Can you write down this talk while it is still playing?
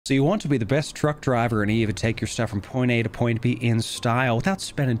So you want to be the best truck driver and even take your stuff from point A to point B in style without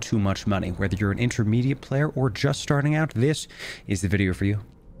spending too much money. Whether you're an intermediate player or just starting out, this is the video for you.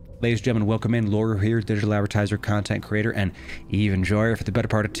 Ladies and gentlemen, welcome in. Loru here, digital advertiser, content creator, and Eve enjoyer for the better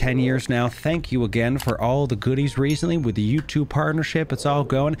part of 10 years now. Thank you again for all the goodies recently with the YouTube partnership. It's all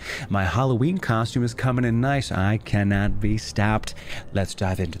going. My Halloween costume is coming in nice. I cannot be stopped. Let's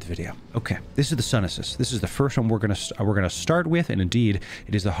dive into the video. Okay, this is the Sunesis. This is the first one we're gonna start with, and indeed,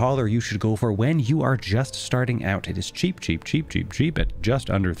 it is the hauler you should go for when you are just starting out. It is cheap at just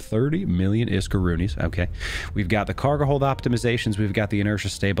under 30 million iskaroonies. Okay, we've got the Cargohold optimizations. We've got the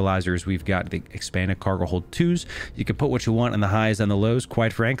Inertial stabilizers. We've got the expanded Cargohold 2s. You can put what you want on the highs and the lows.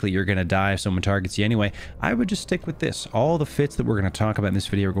 Quite frankly, you're going to die if someone targets you anyway. I would just stick with this. All the fits that we're going to talk about in this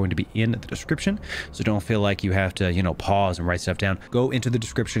video are going to be in the description, so don't feel like you have to, pause and write stuff down. Go into the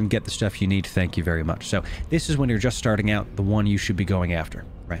description, get the stuff you need. Thank you very much. So this is when you're just starting out, the one you should be going after,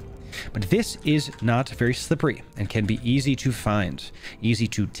 right? But this is not very slippery and can be easy to find, easy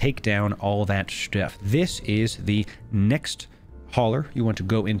to take down all that stuff. This is the next hauler you want to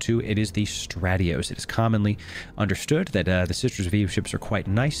go into. It is the Stratios. It is commonly understood that the Sisters of Eve ships are quite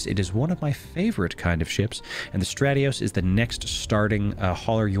nice. It is one of my favorite kind of ships, and the Stratios is the next starting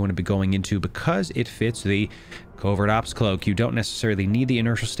hauler you want to be going into because it fits the Covert Ops Cloak. You don't necessarily need the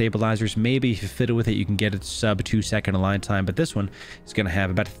inertial stabilizers. Maybe if you fit it with it, you can get it sub 2-second align time, but this one is going to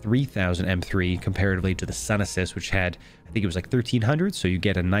have about 3,000 M3 comparatively to the Sunesis, which had, I think it was like 1,300, so you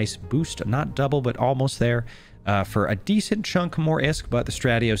get a nice boost, not double, but almost there. For a decent chunk more ISK, but the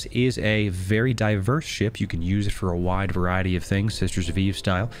Stratios is a very diverse ship. You can use it for a wide variety of things, Sisters of Eve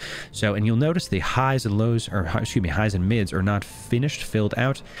style. So, and you'll notice the highs and lows, or excuse me, highs and mids are not finished, filled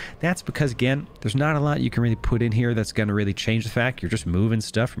out. That's because, again, there's not a lot you can really put in here that's going to really change the fact you're just moving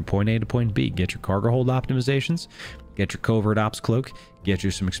stuff from point A to point B. Get your cargo hold optimizations, get your Covert Ops Cloak, get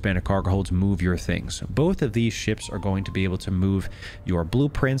you some expanded cargo holds, move your things. Both of these ships are going to be able to move your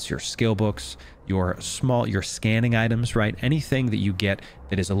blueprints, your skill books, your scanning items, right? Anything that you get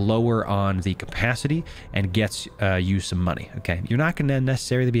that is lower on the capacity and gets you some money, okay? You're not going to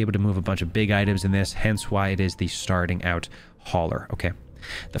necessarily be able to move a bunch of big items in this, hence why it is the starting out hauler, okay?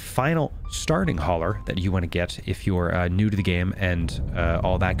 The final starting hauler that you want to get if you're new to the game and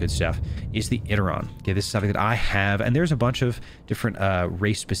all that good stuff is the Inertial. Okay, this is something that I have, and there's a bunch of different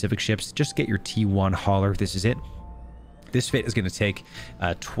race-specific ships. Just get your T1 hauler. This is it. This fit is going to take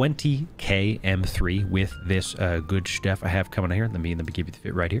 20k M3 with this good stuff I have coming here. Let me give you the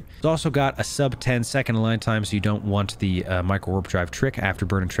fit right here. It's also got a sub 10-second align time, so you don't want the micro warp drive trick,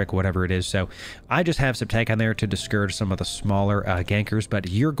 afterburning trick, whatever it is. So I just have some tank on there to discourage some of the smaller gankers, but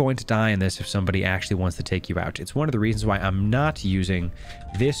you're going to die in this if somebody actually wants to take you out. It's one of the reasons why I'm not using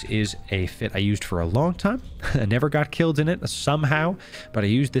this. Is a fit I used for a long time. I never got killed in it somehow, but I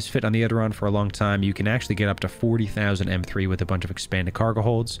used this fit on the Inertial for a long time. You can actually get up to 40,000 M3 with a bunch of expanded cargo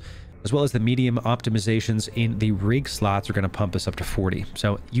holds, as well as the medium optimizations in the rig slots are going to pump this up to 40.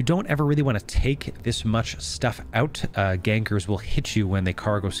 So you don't ever really want to take this much stuff out. Gankers will hit you when they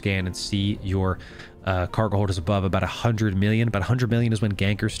cargo scan and see your cargo hold is above about 100 million. About 100 million is when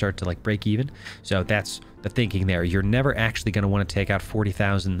gankers start to like break even. So that's the thinking there. You're never actually going to want to take out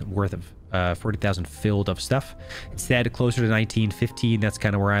 40,000 worth of 40,000 filled of stuff. Instead, closer to 19, 15, that's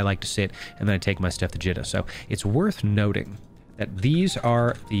kind of where I like to sit, and then I take my stuff to Jitta. So it's worth noting that these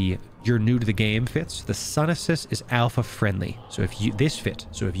are the you're new to the game fits. The Sunesis is alpha friendly. So if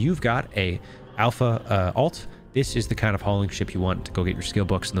you've got a alpha alt, this is the kind of hauling ship you want to go get your skill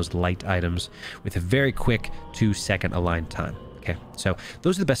books and those light items with a very quick 2-second align time. Okay, so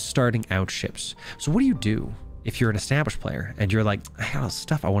those are the best starting out ships. So what do you do if you're an established player and you're like, I have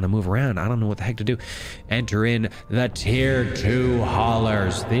stuff I want to move around, I don't know what the heck to do? Enter in the Tier 2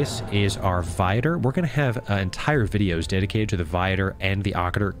 haulers. This is our Viator. We're going to have entire videos dedicated to the Viator and the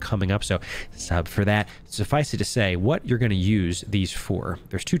Octator coming up, so sub for that. Suffice it to say, what you're going to use these for,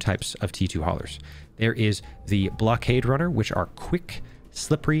 there's two types of T2 haulers. There is the Blockade Runner, which are quick,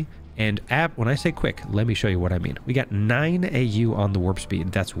 slippery, and when I say quick, let me show you what I mean. We got 9 AU on the warp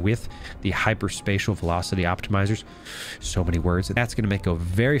speed. That's with the hyperspatial velocity optimizers. So many words. That's going to make it go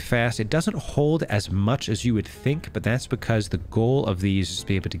very fast. It doesn't hold as much as you would think, but that's because the goal of these is to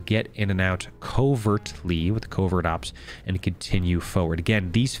be able to get in and out covertly with the covert ops and continue forward.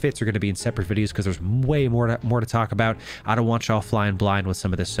 Again, these fits are going to be in separate videos because there's way more to talk about. I don't want y'all flying blind with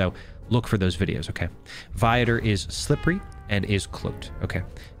some of this, so look for those videos, okay? Viator is slippery and is cloaked, okay?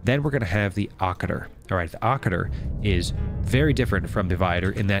 Then we're going to have the Octator. All right, the Octator is very different from the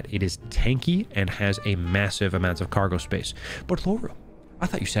Viator in that it is tanky and has a massive amount of cargo space. But Loru, I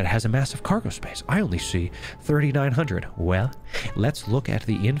thought you said it has a massive cargo space. I only see 3,900. Well, let's look at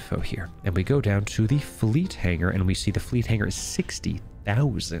the info here. And we go down to the fleet hangar, and we see the fleet hangar is 60,000.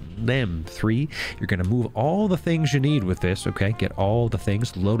 M3. You're going to move all the things you need with this, okay? Get all the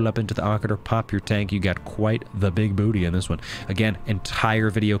things, load it up into the Occutor, pop your tank. You got quite the big booty in this one. Again,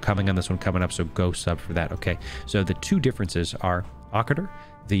 entire video coming on this one coming up, so go sub for that, okay? So the two differences are Occutor,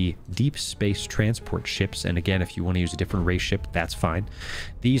 the deep space transport ships, and again, if you want to use a different race ship, that's fine.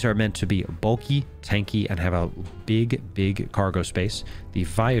 These are meant to be bulky, tanky, and have a big cargo space. The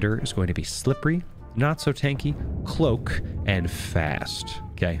Viator is going to be slippery, not so tanky, cloak, and fast.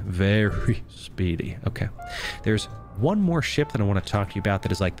 Okay, very speedy. Okay, there's one more ship that I want to talk to you about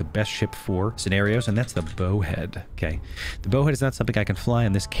that is like the best ship for scenarios, and that's the Bowhead. Okay, the Bowhead is not something I can fly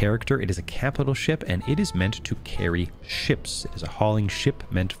on this character. It is a capital ship, and it is meant to carry ships. It is a hauling ship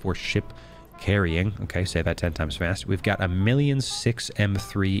meant for ship carrying. Okay, say that 10 times fast. We've got 1,000,006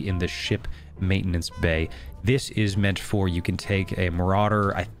 M3 in the ship maintenance bay. This is meant for, you can take a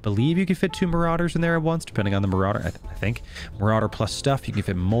Marauder. I believe you can fit 2 Marauders in there at once, depending on the Marauder. I think Marauder plus stuff. You can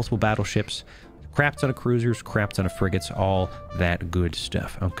fit multiple battleships, crap ton of cruisers, crap ton of frigates, all that good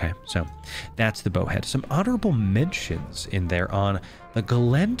stuff. Okay, so that's the Bowhead. Some honorable mentions in there on the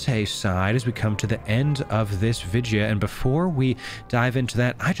Galente side as we come to the end of this video. And before we dive into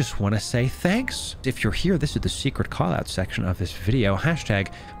that, I just want to say thanks. If you're here, this is the secret callout section of this video.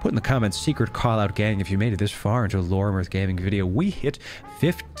 Hashtag put in the comments secret callout gang if you made it this far into a Loru Gaming video. We hit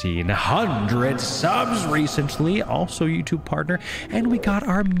 1,500 subs recently, also YouTube partner, and we got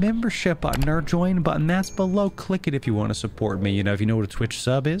our membership button, our join button. That's below. Click it if you want to support me. You know, if you know what a Twitch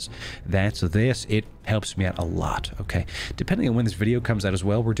sub is, that's this. It helps me out a lot. Okay, depending on when this video comes out as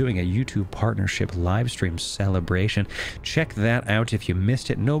well, we're doing a YouTube partnership live stream celebration. Check that out. If you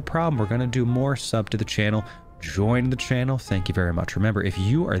missed it, no problem. We're going to do more. Sub to the channel, join the channel. Thank you very much. Remember, if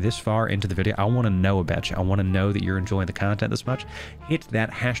you are this far into the video, I want to know about you. I want to know that you're enjoying the content this much. Hit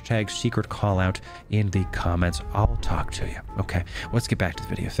that hashtag secret call out in the comments. I'll talk to you. Okay, let's get back to the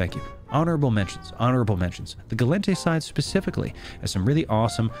video. Thank you. Honorable mentions, honorable mentions. The Galente side specifically has some really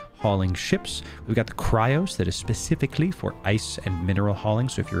awesome hauling ships. We've got the Cryos that is specifically for ice and mineral hauling.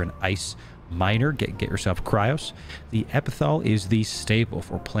 So if you're an ice miner, get yourself Cryos. The Epithal is the staple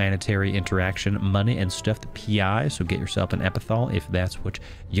for planetary interaction, money and stuff, the PI. So get yourself an Epithal if that's what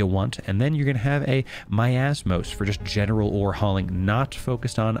you want. And then you're going to have a Miasmos for just general ore hauling, not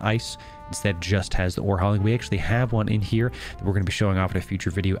focused on ice. Instead, just has the ore hauling. We actually have one in here that we're going to be showing off in a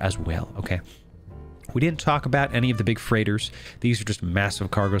future video as well. Okay. We didn't talk about any of the big freighters. These are just massive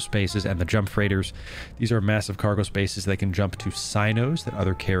cargo spaces, and the jump freighters, these are massive cargo spaces. They can jump to Sinos that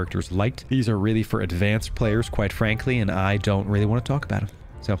other characters liked. These are really for advanced players, quite frankly, and I don't really want to talk about them.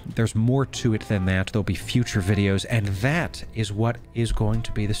 So there's more to it than that. There'll be future videos, and that is what is going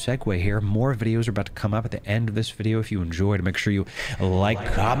to be the segue here. More videos are about to come up at the end of this video. If you enjoyed, make sure you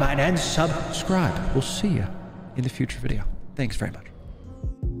like, comment, and subscribe. We'll see you in the future video. Thanks very much.